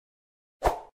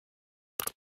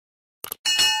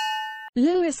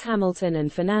Lewis Hamilton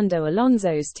and Fernando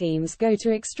Alonso's teams go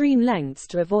to extreme lengths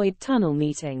to avoid tunnel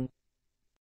meeting.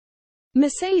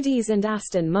 Mercedes and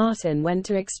Aston Martin went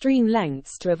to extreme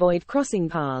lengths to avoid crossing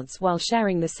paths while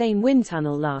sharing the same wind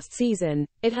tunnel last season,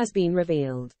 it has been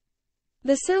revealed.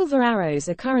 The Silver Arrows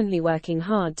are currently working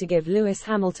hard to give Lewis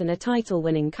Hamilton a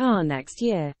title-winning car next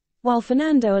year, while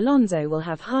Fernando Alonso will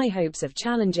have high hopes of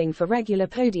challenging for regular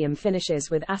podium finishes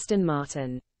with Aston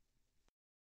Martin.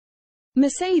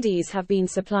 Mercedes have been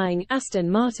supplying Aston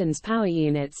Martin's power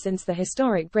units since the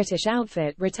historic British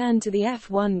outfit returned to the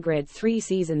F1 grid 3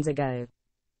 seasons ago.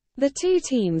 The two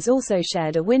teams also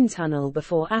shared a wind tunnel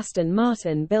before Aston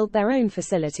Martin built their own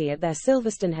facility at their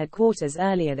Silverstone headquarters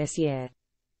earlier this year.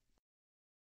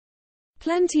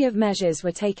 Plenty of measures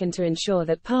were taken to ensure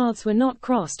that paths were not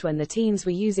crossed when the teams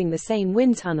were using the same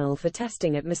wind tunnel for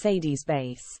testing at Mercedes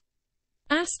base.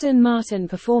 Aston Martin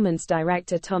Performance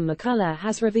Director Tom McCullough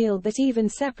has revealed that even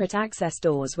separate access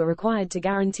doors were required to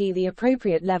guarantee the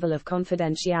appropriate level of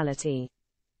confidentiality.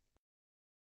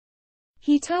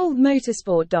 He told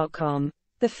Motorsport.com,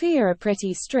 "The FIA are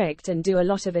pretty strict and do a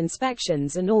lot of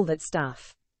inspections and all that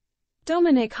stuff."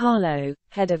 Dominic Harlow,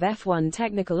 head of F1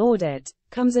 Technical Audit,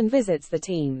 comes and visits the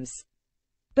teams.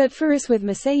 "But for us with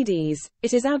Mercedes,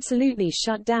 it is absolutely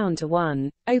shut down to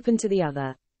one, open to the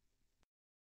other.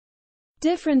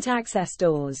 Different access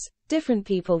doors, different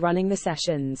people running the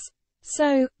sessions.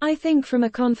 So, I think from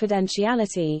a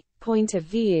confidentiality point of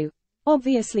view,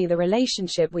 obviously the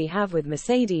relationship we have with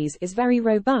Mercedes is very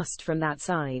robust from that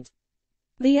side.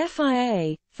 The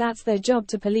FIA, that's their job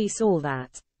to police all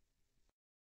that.